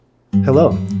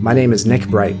Hello, my name is Nick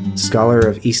Bright, scholar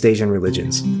of East Asian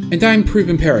religions. And I'm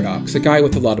Proven Paradox, a guy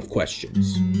with a lot of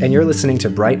questions. And you're listening to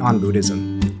Bright on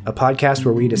Buddhism, a podcast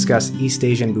where we discuss East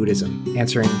Asian Buddhism,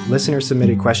 answering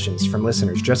listener-submitted questions from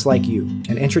listeners just like you,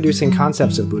 and introducing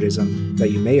concepts of Buddhism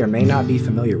that you may or may not be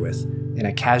familiar with in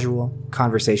a casual,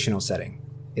 conversational setting.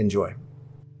 Enjoy.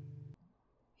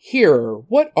 Here,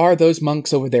 what are those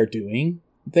monks over there doing?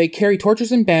 They carry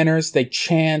torches and banners, they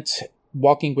chant,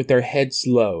 walking with their heads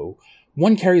low.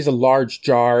 One carries a large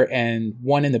jar, and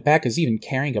one in the back is even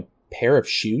carrying a pair of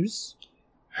shoes.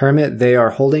 Hermit, they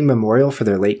are holding memorial for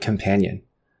their late companion.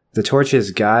 The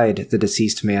torches guide the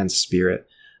deceased man's spirit.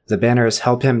 The banners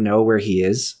help him know where he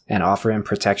is and offer him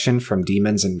protection from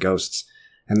demons and ghosts.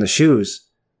 And the shoes,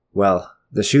 well,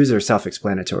 the shoes are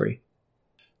self-explanatory.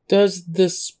 Does the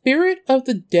spirit of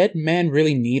the dead man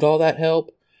really need all that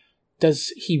help? Does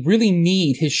he really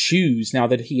need his shoes now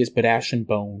that he is but ash and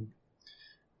bone?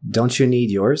 Don't you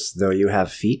need yours, though you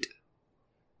have feet?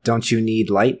 Don't you need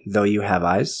light, though you have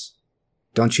eyes?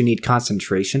 Don't you need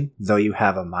concentration, though you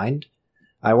have a mind?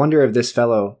 I wonder if this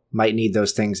fellow might need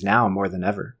those things now more than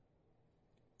ever.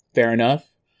 Fair enough.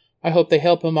 I hope they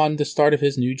help him on the start of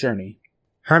his new journey.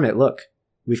 Hermit, look.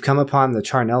 We've come upon the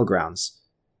charnel grounds.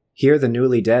 Here the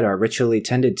newly dead are ritually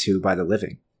tended to by the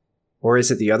living. Or is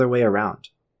it the other way around?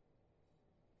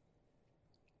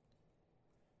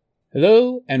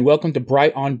 Hello, and welcome to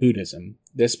Bright on Buddhism.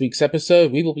 This week's episode,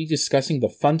 we will be discussing the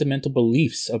fundamental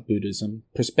beliefs of Buddhism,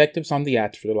 perspectives on the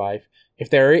afterlife, if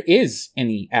there is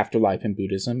any afterlife in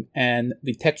Buddhism, and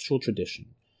the textual tradition.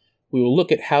 We will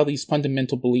look at how these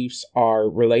fundamental beliefs are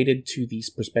related to these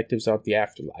perspectives of the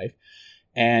afterlife,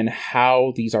 and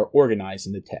how these are organized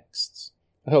in the texts.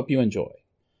 I hope you enjoy.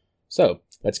 So,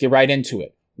 let's get right into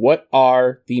it. What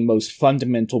are the most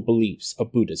fundamental beliefs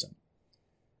of Buddhism?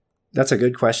 That's a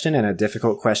good question and a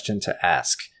difficult question to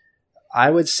ask. I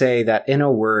would say that in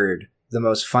a word, the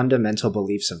most fundamental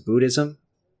beliefs of Buddhism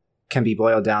can be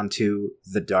boiled down to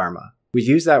the Dharma. We've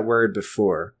used that word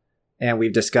before, and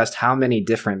we've discussed how many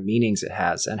different meanings it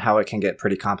has and how it can get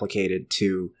pretty complicated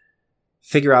to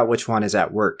figure out which one is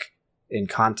at work in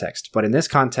context. But in this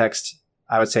context,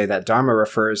 I would say that Dharma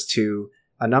refers to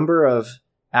a number of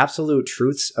absolute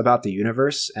truths about the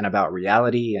universe and about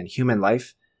reality and human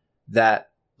life that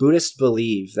Buddhists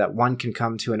believe that one can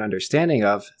come to an understanding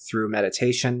of through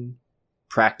meditation,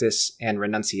 practice, and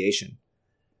renunciation.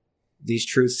 These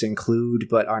truths include,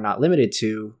 but are not limited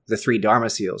to, the three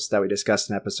Dharma seals that we discussed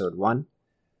in episode 1.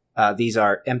 These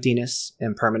are emptiness,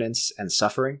 impermanence, and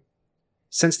suffering.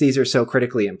 Since these are so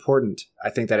critically important,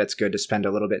 I think that it's good to spend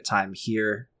a little bit of time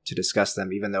here to discuss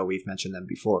them, even though we've mentioned them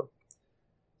before.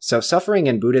 So suffering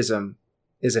in Buddhism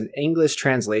is an English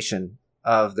translation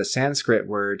of the Sanskrit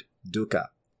word dukkha.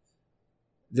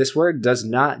 This word does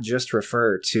not just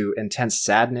refer to intense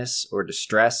sadness or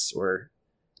distress or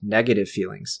negative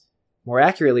feelings. More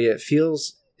accurately, it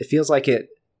feels like it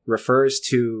refers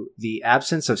to the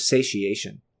absence of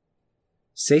satiation.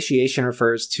 Satiation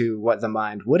refers to what the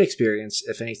mind would experience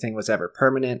if anything was ever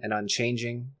permanent and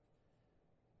unchanging.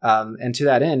 And to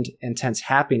that end, intense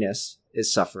happiness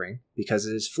is suffering because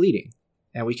it is fleeting,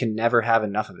 and we can never have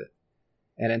enough of it.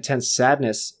 And intense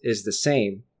sadness is the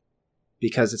same,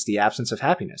 because it's the absence of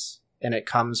happiness, and it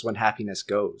comes when happiness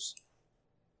goes.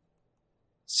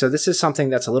 So this is something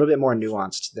that's a little bit more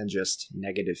nuanced than just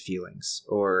negative feelings,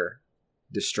 or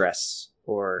distress,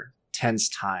 or tense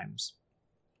times.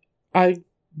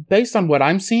 Based on what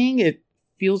I'm seeing, it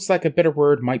feels like a better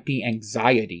word might be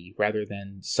anxiety rather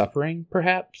than suffering,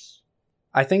 perhaps?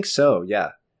 I think so,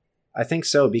 yeah. I think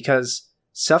so, because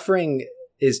suffering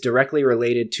is directly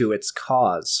related to its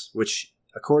cause, which,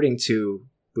 according to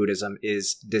Buddhism,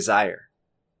 is desire.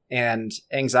 And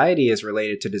anxiety is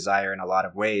related to desire in a lot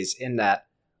of ways, in that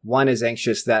one is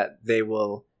anxious that they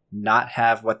will not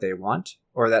have what they want,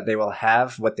 or that they will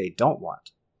have what they don't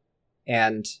want.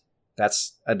 And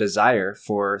that's a desire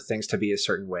for things to be a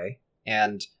certain way.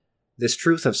 And this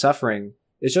truth of suffering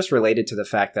is just related to the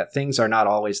fact that things are not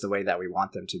always the way that we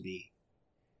want them to be.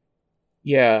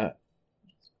 Yeah.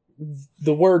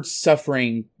 The word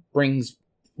suffering brings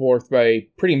forth a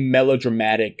pretty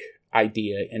melodramatic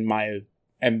idea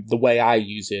and the way I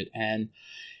use it, and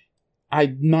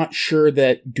I'm not sure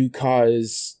that dukkha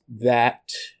is that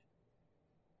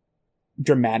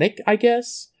dramatic, I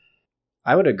guess.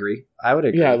 I would agree.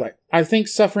 Yeah, I think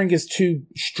suffering is too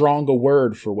strong a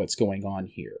word for what's going on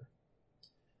here.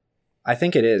 I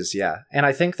think it is, yeah. And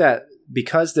I think that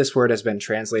because this word has been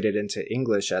translated into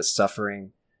English as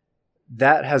suffering,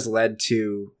 that has led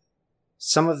to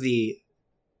some of the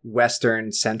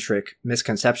Western-centric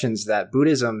misconceptions that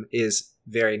Buddhism is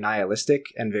very nihilistic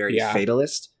and very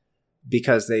fatalist,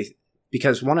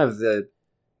 because one of the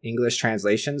English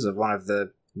translations of one of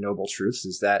the noble truths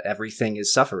is that everything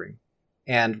is suffering.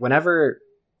 And whenever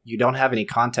you don't have any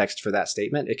context for that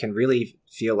statement, it can really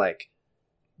feel like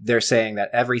they're saying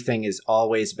that everything is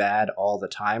always bad all the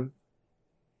time.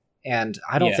 And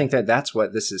I don't think that that's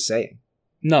what this is saying.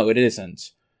 No, it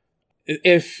isn't.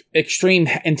 If extreme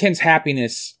intense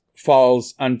happiness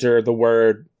falls under the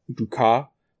word dukkha,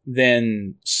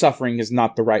 then suffering is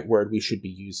not the right word we should be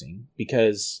using,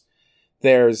 because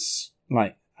there's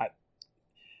like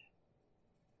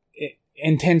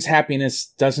intense happiness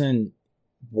doesn't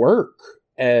work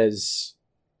as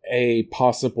a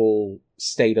possible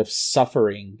state of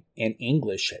suffering in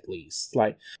English, at least.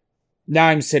 Like, now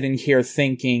I'm sitting here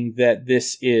thinking that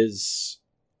this is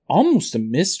almost a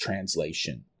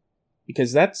mistranslation,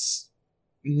 because that's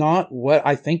not what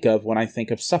I think of when I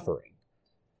think of suffering.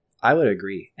 I would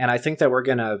agree. And I think that we're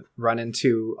going to run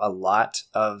into a lot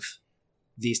of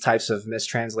these types of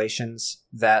mistranslations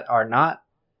that are not,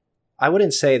 I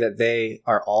wouldn't say that they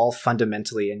are all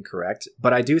fundamentally incorrect,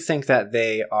 but I do think that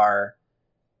they are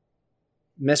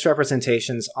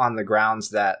misrepresentations on the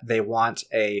grounds that they want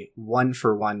a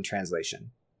one-for-one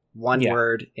translation. One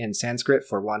word in Sanskrit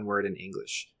for one word in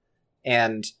English.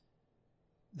 And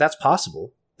that's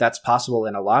possible. That's possible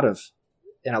in a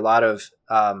lot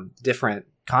of different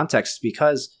contexts,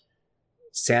 because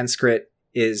Sanskrit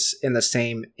is in the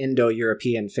same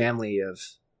Indo-European family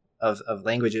of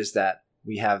languages that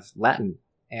we have Latin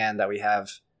and that we have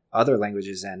other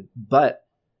languages in. But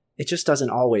it just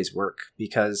doesn't always work,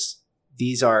 because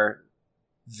these are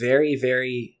very,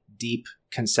 very deep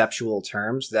conceptual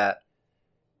terms that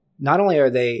not only are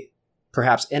they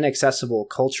perhaps inaccessible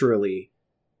culturally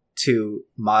to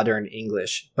modern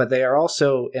English, but they are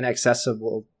also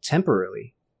inaccessible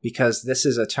temporally, because this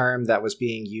is a term that was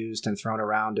being used and thrown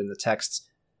around in the texts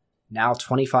now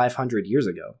 2,500 years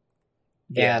ago.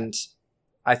 Yeah. And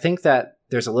I think that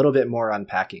there's a little bit more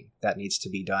unpacking that needs to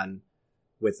be done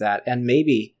with that. And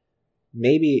maybe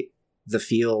the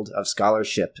field of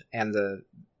scholarship and the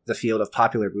field of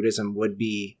popular Buddhism would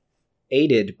be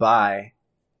aided by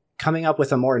coming up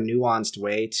with a more nuanced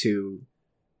way to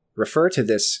refer to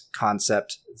this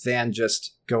concept than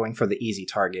just going for the easy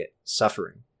target,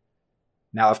 suffering.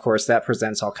 Now, of course, that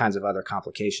presents all kinds of other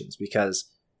complications, because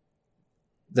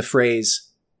the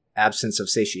phrase absence of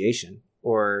satiation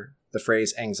or the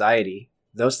phrase anxiety,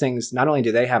 those things, not only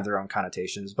do they have their own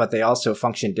connotations, but they also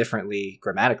function differently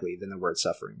grammatically than the word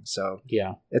suffering. So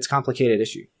it's a complicated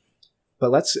issue.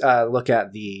 But let's look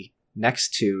at the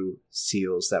next two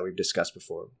seals that we've discussed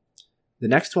before. The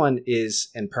next one is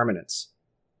impermanence.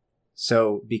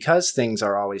 So because things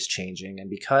are always changing, and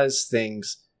because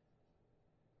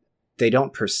they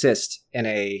don't persist in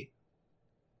a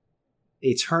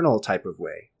eternal type of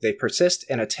way, they persist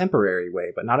in a temporary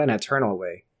way, but not an eternal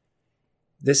way.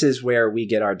 This is where we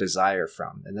get our desire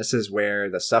from, and this is where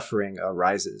the suffering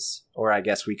arises, or I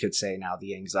guess we could say now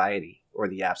the anxiety or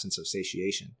the absence of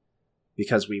satiation,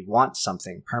 because we want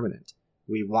something permanent.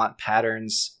 We want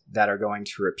patterns that are going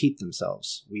to repeat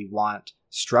themselves. We want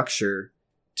structure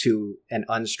to an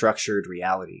unstructured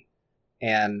reality.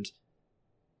 And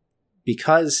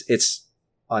because it's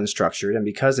unstructured and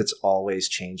because it's always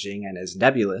changing and is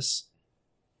nebulous,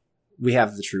 we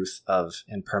have the truth of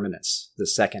impermanence, the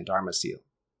second Dharma seal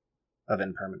of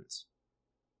impermanence.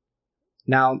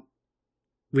 Now,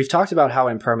 we've talked about how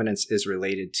impermanence is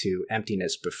related to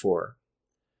emptiness before,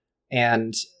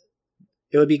 and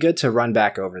it would be good to run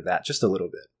back over that just a little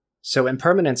bit. So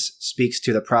impermanence speaks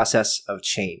to the process of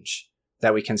change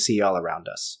that we can see all around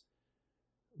us.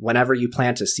 Whenever you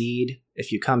plant a seed,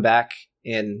 if you come back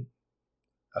in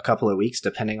a couple of weeks,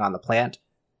 depending on the plant,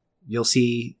 you'll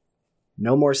see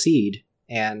no more seed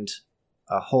and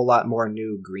a whole lot more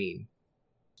new green.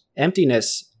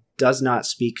 Emptiness does not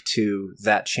speak to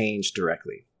that change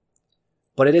directly,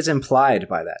 but it is implied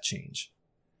by that change.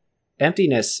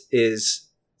 Emptiness is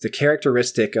the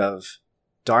characteristic of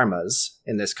dharmas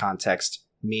in this context,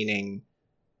 meaning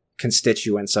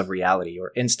constituents of reality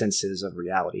or instances of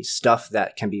reality, stuff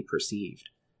that can be perceived.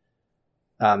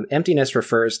 Emptiness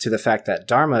refers to the fact that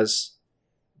dharmas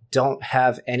don't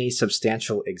have any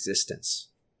substantial existence.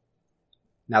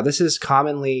 Now, this is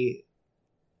commonly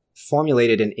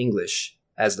formulated in English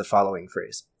as the following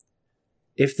phrase: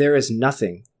 if there is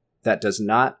nothing that does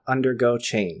not undergo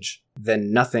change,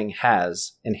 then nothing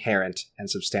has inherent and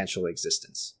substantial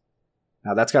existence.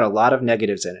 Now, that's got a lot of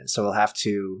negatives in it, so we'll have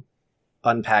to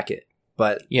unpack it.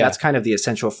 But that's kind of the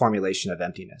essential formulation of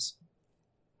emptiness.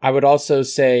 I would also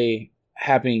say,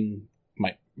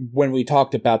 when we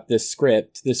talked about this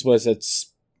script, this was a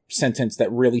sentence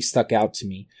that really stuck out to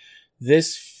me.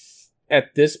 This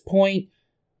at this point,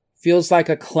 feels like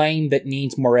a claim that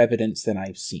needs more evidence than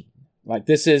I've seen. Like,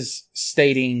 this is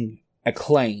stating a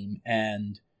claim,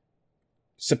 and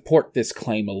support this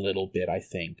claim a little bit, I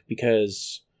think,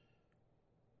 because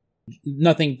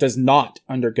nothing does not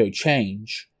undergo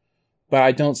change, but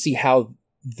I don't see how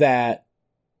that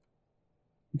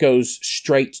goes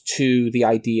straight to the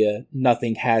idea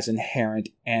nothing has inherent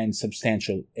and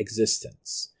substantial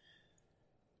existence.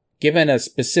 Given a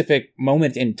specific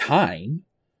moment in time,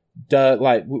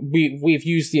 we've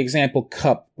used the example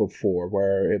cup before,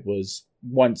 where it was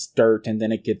once dirt and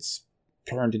then it gets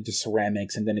turned into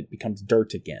ceramics and then it becomes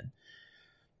dirt again.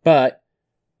 But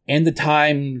in the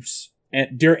times,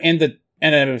 in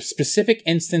a specific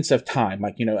instance of time,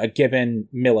 like, a given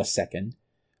millisecond,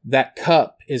 that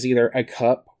cup is either a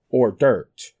cup or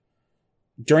dirt.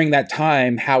 During that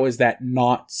time, how is that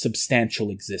not substantial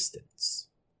existence?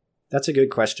 That's a good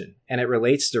question. And it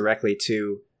relates directly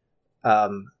to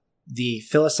the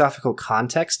philosophical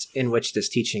context in which this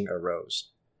teaching arose.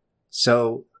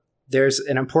 So there's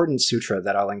an important sutra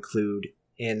that I'll include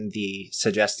in the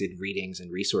suggested readings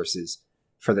and resources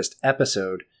for this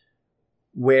episode,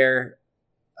 where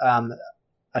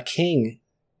a king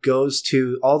goes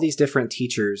to all these different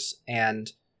teachers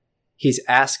and he's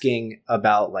asking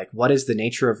about, like, what is the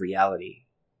nature of reality?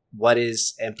 What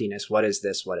is emptiness? What is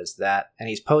this? What is that? And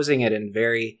he's posing it in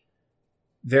very,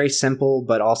 very simple,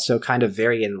 but also kind of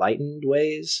very enlightened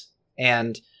ways.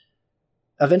 And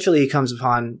eventually he comes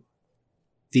upon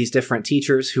these different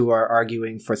teachers who are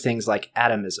arguing for things like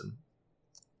atomism.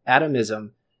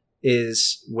 Atomism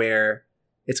is where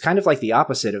it's kind of like the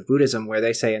opposite of Buddhism, where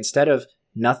they say instead of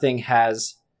nothing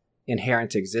has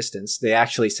inherent existence, they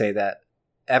actually say that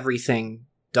everything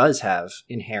does have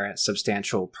inherent,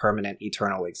 substantial, permanent,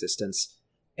 eternal existence.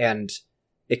 And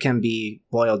it can be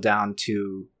boiled down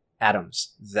to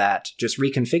atoms that just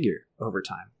reconfigure over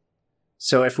time.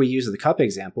 So if we use the cup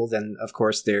example, then of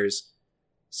course there's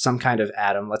some kind of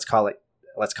atom, let's call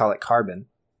it carbon,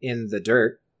 in the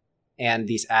dirt. And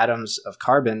these atoms of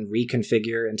carbon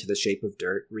reconfigure into the shape of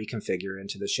dirt, reconfigure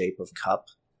into the shape of cup,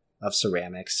 of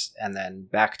ceramics, and then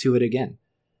back to it again.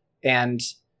 And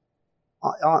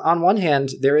on one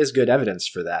hand, there is good evidence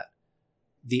for that.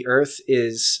 The Earth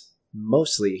is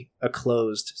mostly a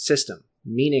closed system,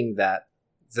 meaning that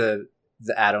the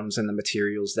atoms and the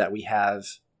materials that we have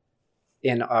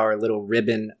in our little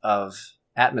ribbon of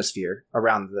atmosphere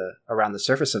around the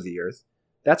surface of the Earth,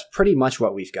 that's pretty much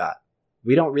what we've got.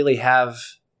 We don't really have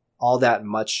all that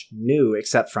much new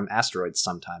except from asteroids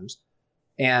sometimes,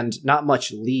 and not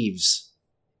much leaves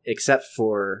except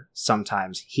for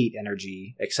sometimes heat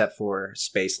energy, except for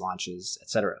space launches,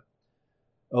 etc.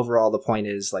 Overall, the point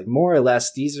is, like, more or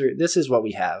less, this is what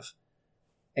we have,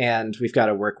 and we've got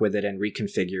to work with it and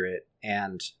reconfigure it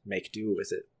and make do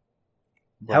with it.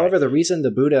 Right. However, the reason the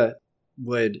Buddha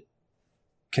would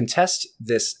contest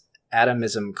this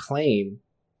atomism claim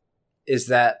is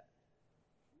that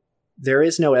there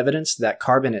is no evidence that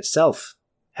carbon itself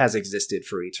has existed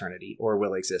for eternity or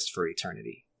will exist for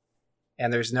eternity.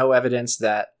 And there's no evidence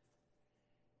that,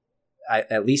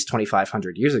 at least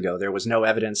 2,500 years ago, there was no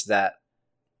evidence that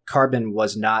carbon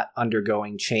was not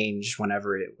undergoing change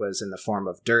whenever it was in the form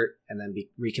of dirt and then be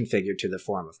reconfigured to the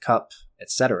form of cup,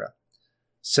 etc.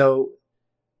 So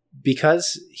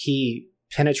because he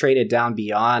penetrated down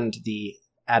beyond the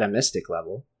atomistic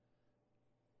level,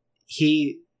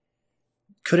 he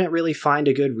couldn't really find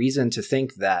a good reason to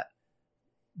think that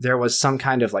there was some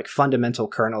kind of, like, fundamental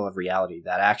kernel of reality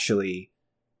that actually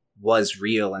was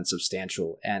real and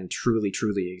substantial and truly,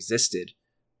 truly existed.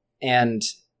 And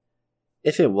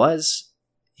if it was,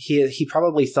 he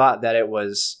probably thought that it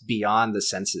was beyond the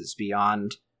senses,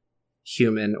 beyond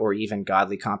human or even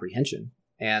godly comprehension.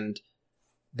 And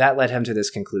that led him to this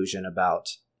conclusion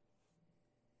about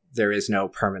there is no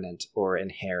permanent or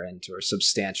inherent or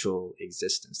substantial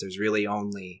existence. There's really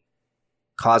only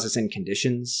causes and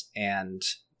conditions and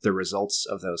the results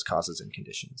of those causes and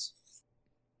conditions.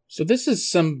 So this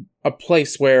is a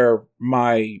place where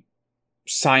my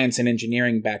science and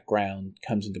engineering background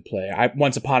comes into play.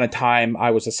 Once upon a time,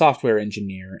 I was a software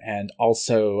engineer, and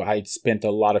also I spent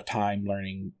a lot of time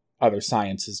learning other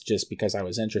sciences just because I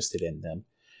was interested in them.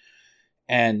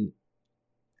 And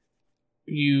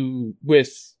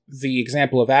with the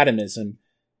example of atomism,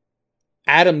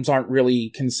 atoms aren't really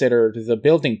considered the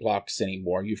building blocks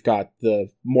anymore. You've got the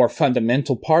more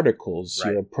fundamental particles,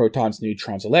 right, your protons,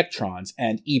 neutrons, electrons,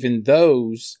 and even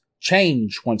those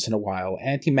change once in a while.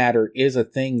 Antimatter is a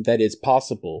thing that is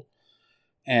possible,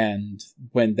 and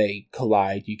when they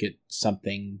collide, you get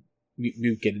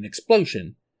you get an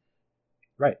explosion.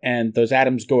 Right. And those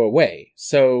atoms go away.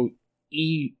 So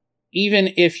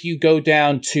even if you go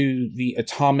down to the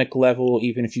atomic level,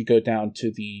 even if you go down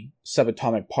to the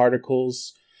subatomic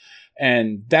particles,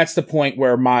 and that's the point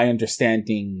where my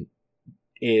understanding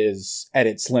is at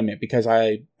its limit, because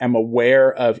I am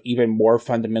aware of even more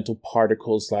fundamental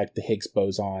particles like the Higgs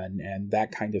boson and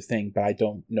that kind of thing, but I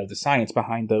don't know the science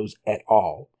behind those at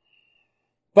all.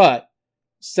 But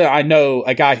so I know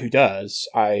a guy who does.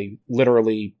 I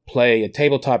literally play a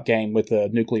tabletop game with a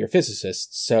nuclear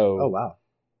physicist. So, oh wow,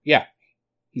 yeah,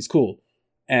 he's cool,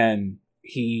 and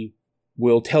he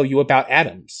will tell you about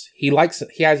atoms. He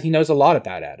knows a lot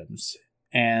about atoms,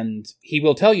 and he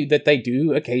will tell you that they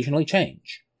do occasionally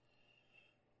change.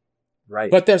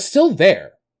 Right, but they're still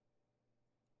there.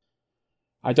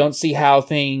 I don't see how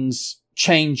things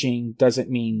changing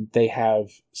doesn't mean they have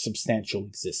substantial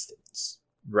existence.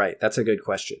 Right, that's a good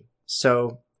question.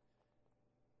 So,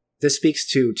 this speaks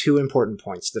to two important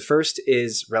points. The first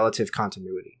is relative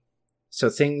continuity. So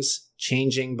things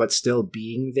changing but still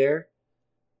being there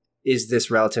is this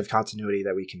relative continuity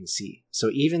that we can see. So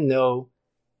even though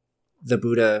the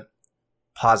Buddha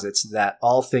posits that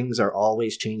all things are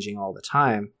always changing all the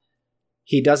time,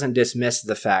 he doesn't dismiss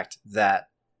the fact that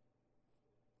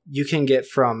you can get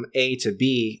from A to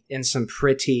B in some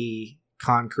pretty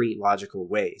concrete, logical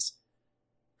ways.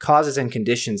 Causes and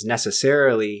conditions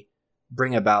necessarily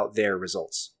bring about their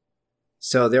results.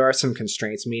 So there are some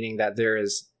constraints, meaning that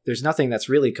there's nothing that's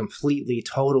really completely,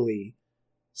 totally,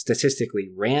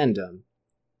 statistically random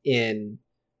in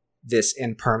this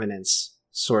impermanence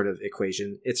sort of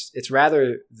equation. It's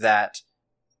rather that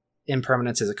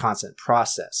impermanence is a constant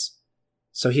process.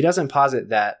 So he doesn't posit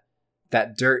that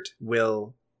dirt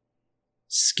will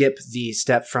skip the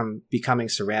step from becoming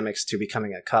ceramics to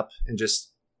becoming a cup and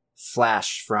just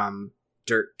flash from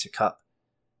dirt to cup.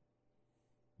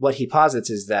 What he posits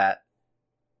is that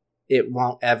it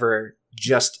won't ever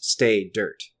just stay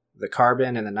dirt. The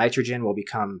carbon and the nitrogen will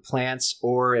become plants,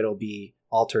 or it'll be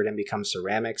altered and become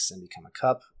ceramics and become a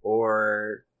cup,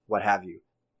 or what have you.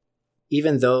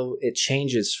 Even though it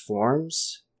changes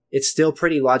forms, it's still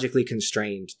pretty logically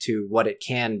constrained to what it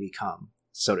can become,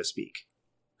 so to speak.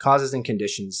 Causes and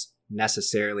conditions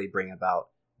necessarily bring about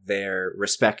their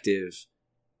respective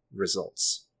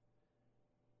results.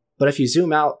 But if you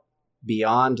zoom out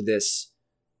beyond this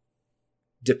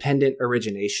dependent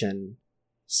origination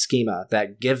schema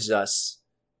that gives us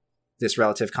this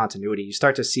relative continuity, you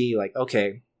start to see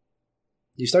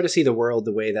you start to see the world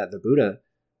the way that the Buddha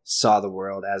saw the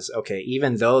world as, okay,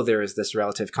 even though there is this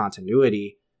relative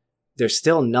continuity, there's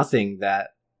still nothing that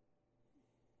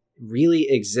really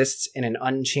exists in an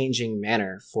unchanging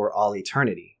manner for all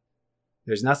eternity.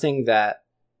 There's nothing that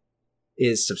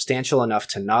is substantial enough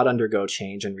to not undergo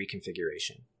change and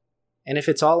reconfiguration. And if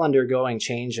it's all undergoing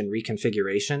change and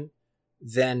reconfiguration,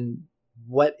 then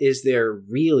what is there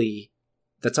really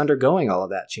that's undergoing all of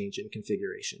that change and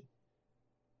configuration?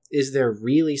 Is there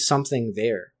really something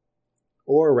there?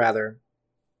 Or rather,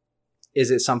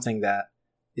 is it something that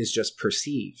is just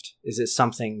perceived? Is it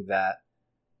something that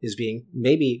is being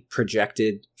maybe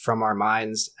projected from our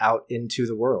minds out into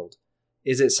the world?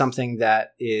 Is it something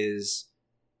that is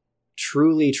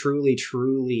truly, truly,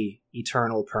 truly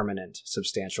eternal, permanent,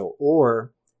 substantial?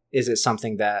 Or is it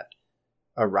something that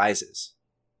arises?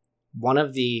 One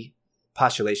of the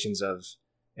postulations of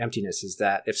emptiness is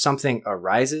that if something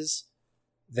arises,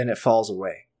 then it falls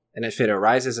away. And if it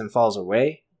arises and falls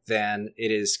away, then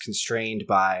it is constrained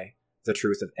by the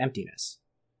truth of emptiness.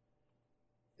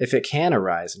 If it can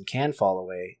arise and can fall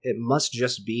away, it must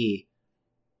just be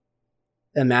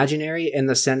imaginary in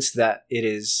the sense that it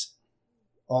is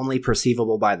only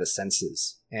perceivable by the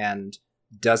senses and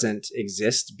doesn't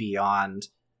exist beyond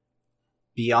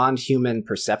human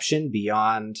perception,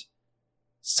 beyond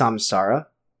samsara,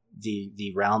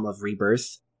 the realm of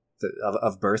rebirth,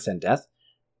 of birth and death,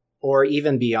 or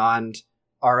even beyond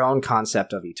our own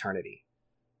concept of eternity.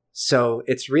 So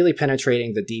it's really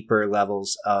penetrating the deeper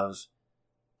levels of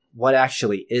what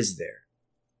actually is there.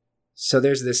 So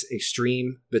there's this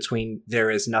extreme between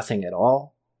there is nothing at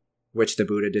all, which the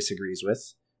Buddha disagrees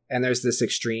with, and there's this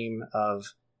extreme of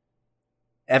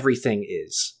everything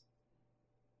is.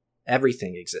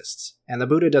 Everything exists. And the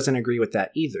Buddha doesn't agree with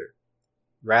that either.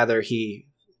 Rather, he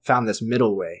found this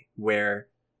middle way where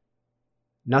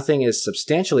nothing is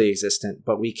substantially existent,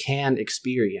 but we can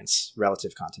experience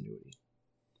relative continuity.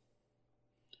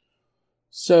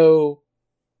 So,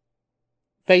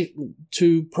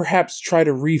 to perhaps try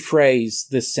to rephrase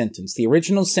this sentence, the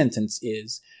original sentence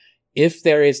is, if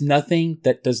there is nothing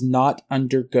that does not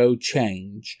undergo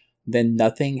change, then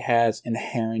nothing has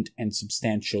inherent and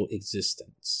substantial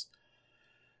existence.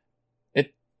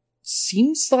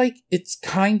 seems like it's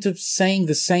kind of saying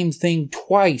the same thing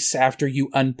twice after you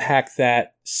unpack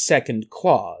that second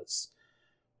clause.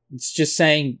 It's just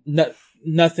saying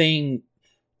nothing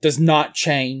does not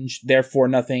change, therefore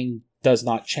nothing does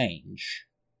not change.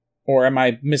 Or am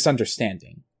I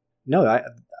misunderstanding? No,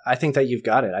 I think that you've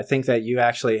got it. I think that you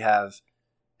actually have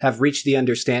reached the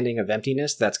understanding of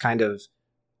emptiness. That's kind of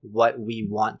what we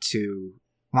want to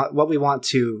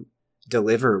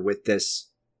deliver with this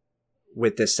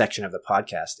section of the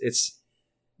podcast. It's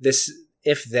this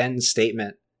if-then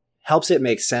statement helps it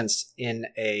make sense in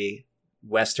a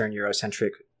Western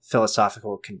Eurocentric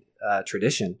philosophical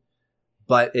tradition,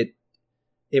 but it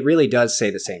really does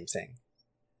say the same thing.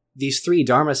 These three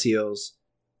Dharma seals,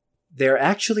 they're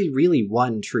actually really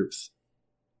one truth.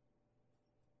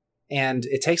 And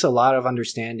it takes a lot of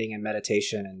understanding and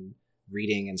meditation and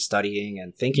reading and studying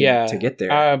and thinking to get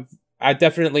there. I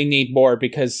definitely need more,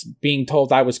 because being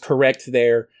told I was correct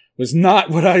there was not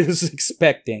what I was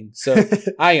expecting. So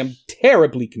I am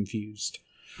terribly confused.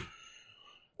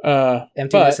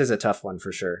 Emptiness is a tough one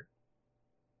for sure.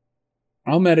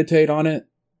 I'll meditate on it.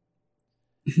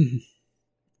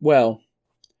 Well,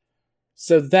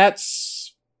 so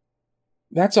that's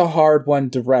a hard one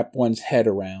to wrap one's head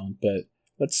around, but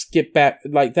let's get back.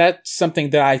 Like, that's something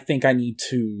that I think I need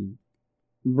to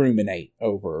ruminate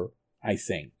over, I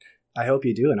think. I hope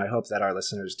you do, and I hope that our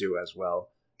listeners do as well,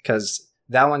 because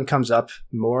that one comes up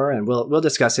more, and we'll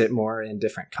discuss it more in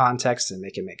different contexts and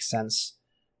make it make sense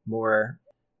more.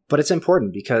 But it's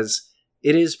important because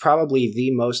it is probably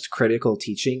the most critical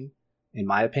teaching, in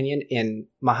my opinion, in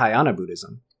Mahayana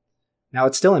Buddhism. Now,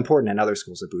 it's still important in other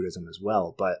schools of Buddhism as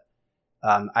well, but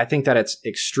I think that it's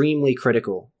extremely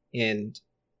critical in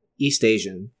East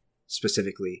Asian,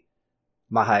 specifically,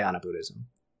 Mahayana Buddhism.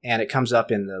 And it comes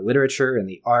up in the literature and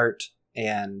the art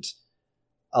and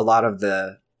a lot of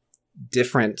the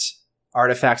different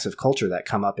artifacts of culture that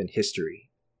come up in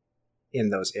history in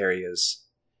those areas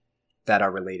that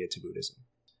are related to Buddhism.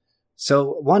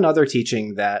 So one other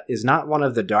teaching that is not one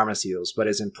of the Dharma seals, but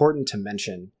is important to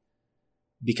mention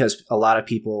because a lot of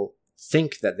people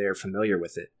think that they're familiar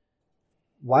with it.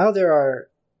 While there are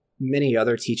many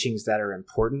other teachings that are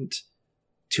important,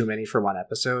 too many for one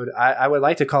episode, I would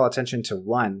like to call attention to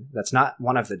one that's not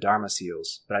one of the Dharma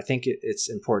seals, but I think it's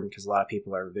important because a lot of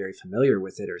people are very familiar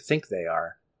with it or think they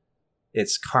are.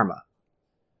 It's karma.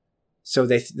 So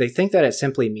they think that it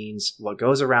simply means what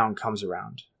goes around comes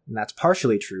around. And that's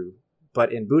partially true,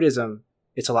 but in Buddhism,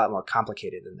 it's a lot more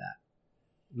complicated than that.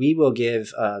 We will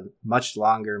give a much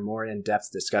longer, more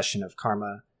in-depth discussion of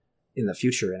karma in the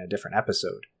future in a different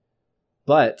episode.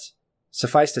 But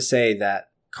suffice to say that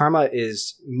karma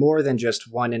is more than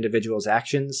just one individual's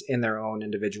actions in their own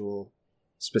individual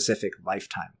specific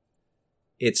lifetime.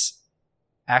 It's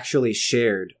actually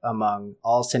shared among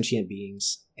all sentient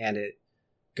beings, and it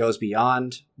goes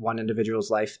beyond one individual's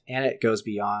life, and it goes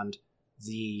beyond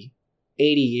the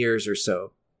 80 years or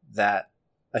so that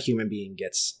a human being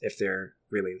gets if they're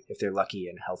lucky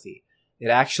and healthy. It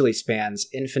actually spans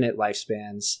infinite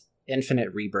lifespans,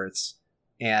 infinite rebirths,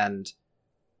 and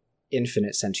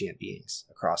infinite sentient beings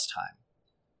across time.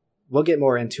 We'll get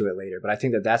more into it later, but I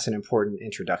think that that's an important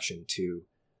introduction to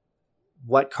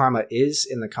what karma is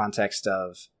in the context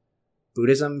of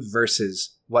Buddhism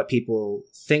versus what people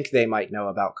think they might know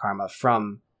about karma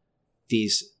from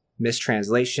these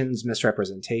mistranslations,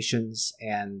 misrepresentations,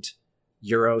 and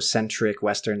Eurocentric,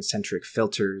 Western-centric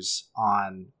filters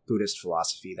on Buddhist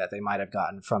philosophy that they might have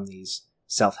gotten from these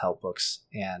self-help books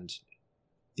and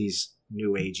these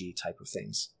new agey type of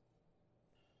things.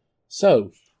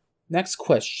 So, next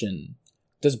question.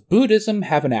 Does Buddhism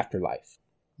have an afterlife?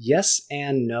 Yes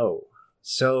and no.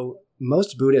 So,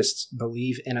 most Buddhists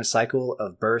believe in a cycle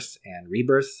of birth and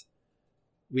rebirth.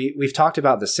 We've talked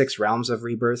about the 6 realms of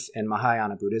rebirth in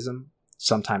Mahayana Buddhism.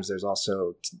 Sometimes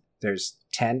there's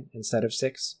 10 instead of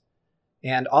 6.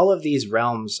 And all of these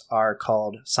realms are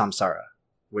called samsara,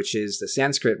 which is the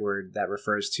Sanskrit word that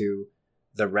refers to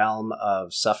the realm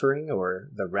of suffering or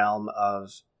the realm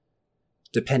of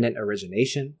dependent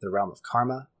origination, the realm of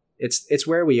karma. It's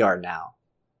where we are now.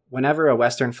 Whenever a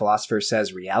Western philosopher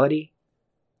says reality,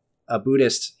 a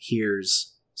Buddhist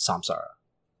hears samsara.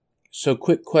 So,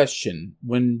 quick question.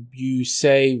 When you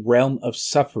say realm of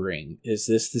suffering, is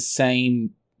this the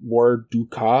same word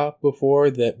dukkha before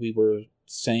that we were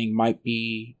saying might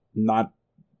be not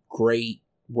great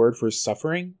word for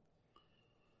suffering?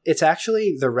 It's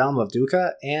actually the realm of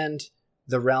dukkha and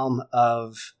the realm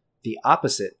of the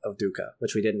opposite of dukkha,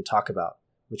 which we didn't talk about,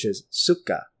 which is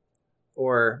sukha,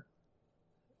 or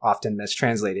often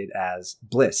mistranslated as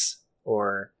bliss,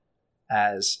 or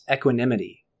as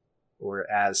equanimity, or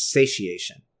as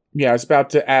satiation. Yeah, I was about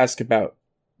to ask about.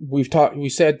 We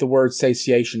said the word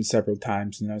satiation several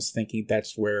times, and I was thinking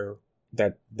that's where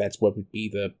that's what would be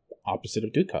the opposite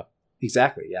of dukkha.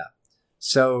 Exactly, yeah.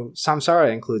 So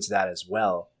samsara includes that as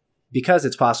well, because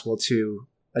it's possible to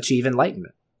achieve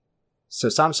enlightenment. So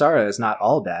samsara is not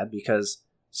all bad, because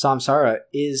samsara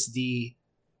is the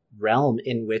realm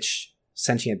in which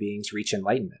sentient beings reach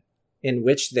enlightenment, in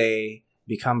which they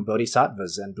become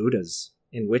bodhisattvas and buddhas,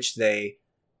 in which they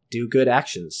do good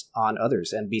actions on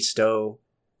others and bestow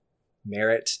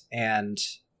merit and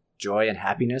joy and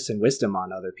happiness and wisdom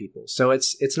on other people. So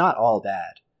it's not all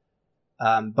bad.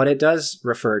 But it does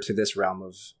refer to this realm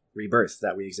of rebirth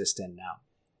that we exist in now.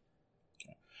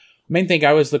 Main thing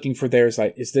I was looking for there is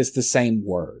like, is this the same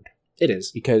word? It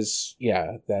is. Because,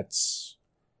 yeah, that's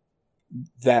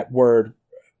that word,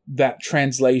 that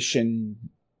translation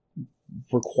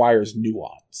requires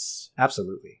nuance.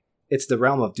 Absolutely. It's the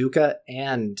realm of dukkha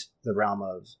and the realm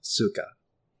of sukha.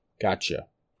 Gotcha.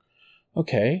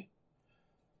 Okay.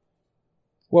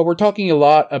 Well, we're talking a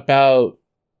lot about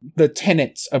the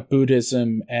tenets of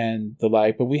Buddhism and the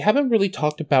like, but we haven't really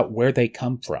talked about where they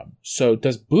come from. So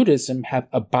does Buddhism have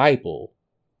a Bible?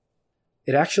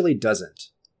 It actually doesn't.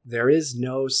 There is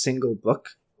no single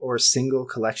book or single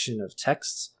collection of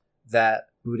texts that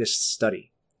Buddhists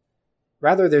study.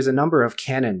 Rather, there's a number of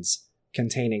canons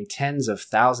containing tens of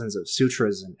thousands of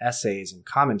sutras and essays and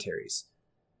commentaries.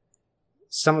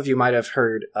 Some of you might have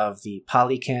heard of the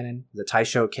Pali Canon, the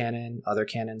Taisho Canon, other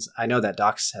canons. I know that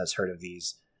Docs has heard of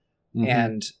these. Mm-hmm.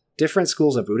 And different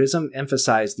schools of Buddhism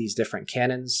emphasize these different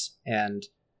canons, and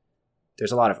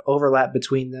there's a lot of overlap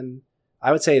between them.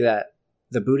 I would say that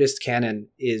the Buddhist canon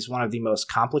is one of the most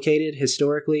complicated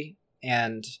historically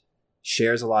and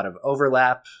shares a lot of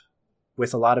overlap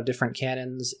with a lot of different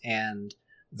canons, and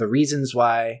the reasons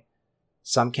why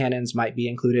some canons might be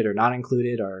included or not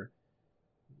included are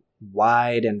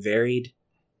wide and varied.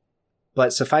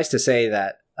 But suffice to say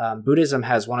that Buddhism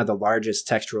has one of the largest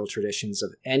textual traditions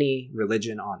of any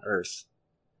religion on earth.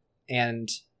 And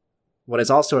what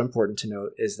is also important to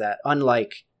note is that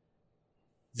unlike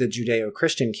the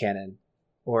Judeo-Christian canon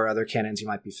or other canons you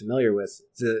might be familiar with,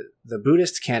 the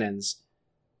Buddhist canons,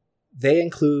 they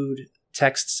include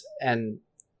texts and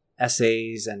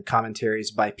essays and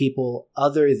commentaries by people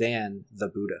other than the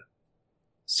Buddha.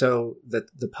 So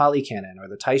the Pali Canon or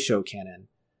the Taisho Canon,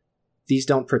 these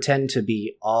don't pretend to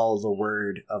be all the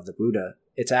word of the Buddha.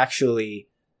 It's actually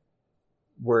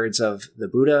words of the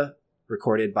Buddha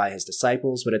recorded by his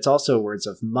disciples, but it's also words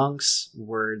of monks,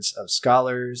 words of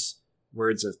scholars,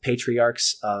 words of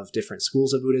patriarchs of different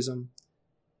schools of Buddhism.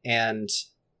 And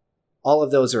all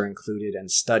of those are included and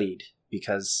studied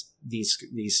because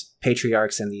these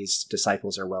patriarchs and these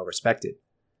disciples are well respected.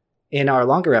 In our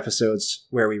longer episodes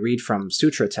where we read from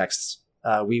sutra texts,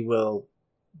 we will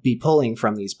be pulling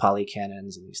from these Pali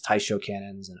canons and these Taisho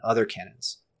canons and other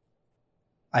canons.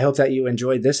 I hope that you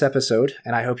enjoyed this episode,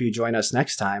 and I hope you join us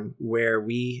next time where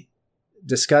we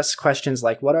discuss questions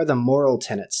like, what are the moral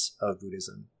tenets of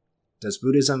Buddhism? Does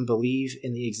Buddhism believe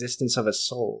in the existence of a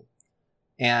soul?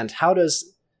 And how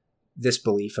does this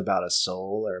belief about a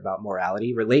soul or about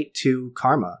morality relate to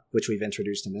karma, which we've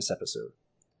introduced in this episode?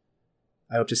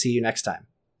 I hope to see you next time.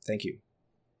 Thank you.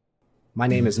 My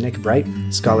name is Nick Bright,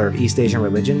 scholar of East Asian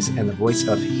religions and the voice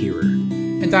of Hearer.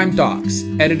 And I'm Docs,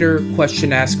 editor,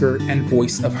 question asker, and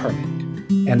voice of Hermit.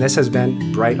 And this has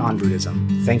been Bright on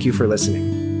Buddhism. Thank you for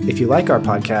listening. If you like our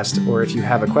podcast, or if you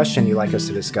have a question you'd like us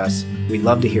to discuss, we'd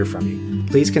love to hear from you.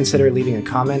 Please consider leaving a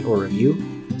comment or review,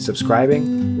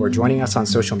 subscribing, or joining us on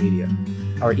social media.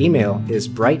 Our email is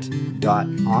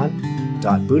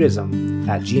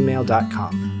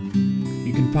bright.on.buddhism@gmail.com.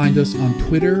 You can find us on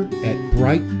Twitter at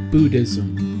Bright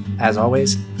Buddhism. As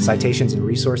always, citations and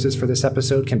resources for this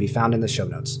episode can be found in the show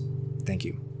notes. Thank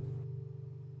you.